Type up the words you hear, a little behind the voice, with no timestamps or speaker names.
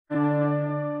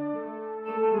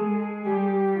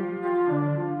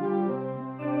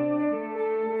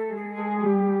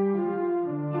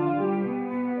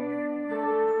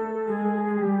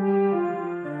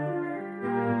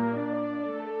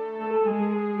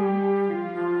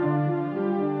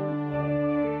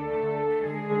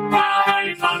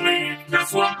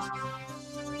last one?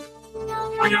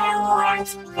 You're right.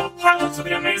 The pilots of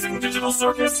the amazing digital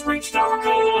circus reached our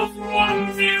goal of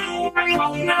 1 view, and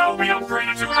will now be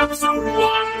upgraded to episode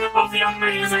 1 of the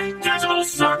amazing digital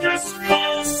circus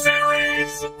full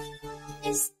series.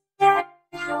 Is that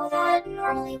how that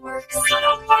normally works? Shut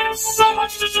up, I have so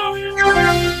much to show you.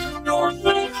 Your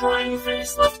little crying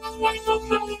face left quite the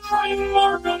little crying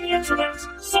mark on the internet.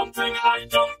 Something I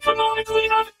don't canonically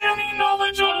have any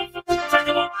knowledge of. Take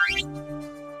a look.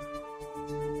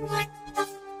 What the f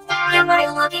am I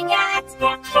looking at?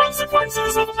 The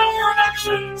consequences of our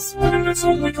actions. And it's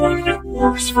only going to get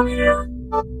worse from here.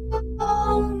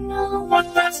 Oh no.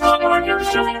 But that's not what I'm here to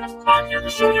show you. I'm here to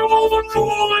show you all the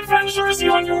cool adventures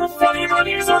you and your funny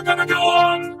buddies are gonna go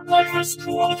on. Like this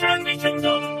cool candy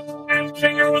kingdom, and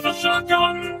Caine with a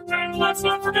shotgun, and let's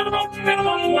not forget about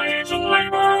minimum wage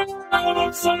labor. How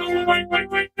about some...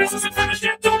 Wait, this isn't finished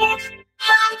yet, don't look!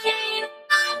 Hi, Caine.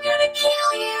 I'm gonna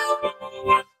kill you.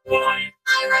 What? Why?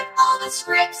 I read all the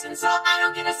scripts, and so I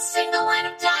don't get a single line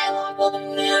of dialogue while the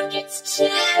moon gets 2.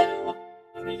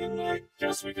 I mean, I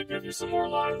guess we could give you some more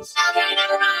lines. Okay,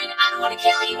 never mind. I don't want to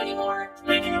kill you anymore.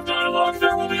 Speaking of dialogue,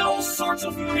 there will be all sorts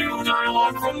of new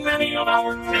dialogue from many of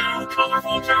our new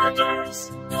colorful characters.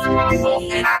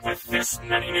 And with this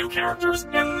many new characters,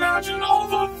 imagine all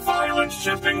the violent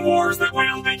shifting wars that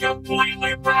we'll be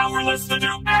completely powerless to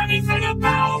do anything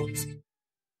about.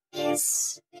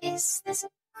 Is this a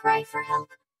cry for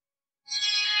help?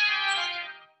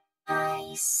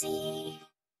 I see.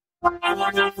 I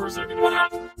blacked out for a second. What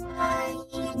happened? How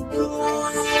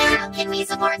can we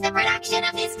support the production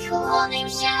of this cool new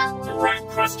show? Great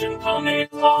question, Pomni.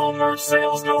 All merch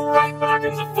sales go right back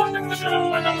into funding the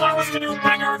show and allow us to do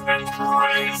bigger and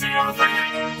crazier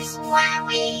things.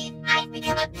 Wowie! I've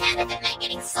become a pet of it and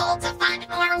getting sold to fund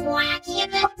more wacky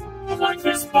events. Like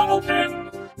this bubble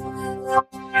pin.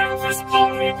 And this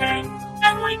Pomni pin.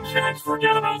 And we can't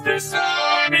forget about this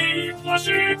me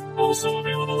plushie. Also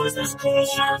available is this cool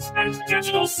shirt and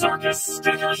digital circus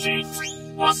sticker sheet.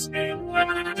 Plus a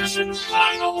limited edition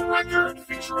vinyl record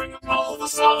featuring all the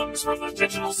songs from the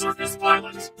digital circus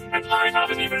pilot. And I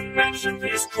haven't even mentioned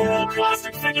these cool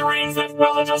plastic figurines that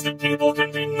well-adjusted people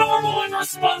can be normal and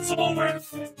responsible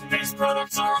with. These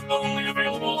products are only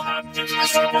available at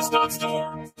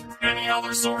digitalcircus.store. Any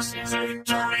other source is a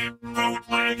dirty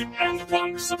bootleg and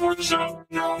won't support the show,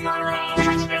 no matter how.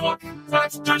 Hey look,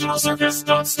 that's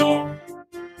digitalcircus.store.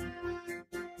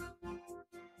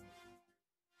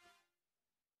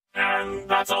 And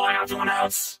that's all I have to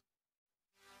announce.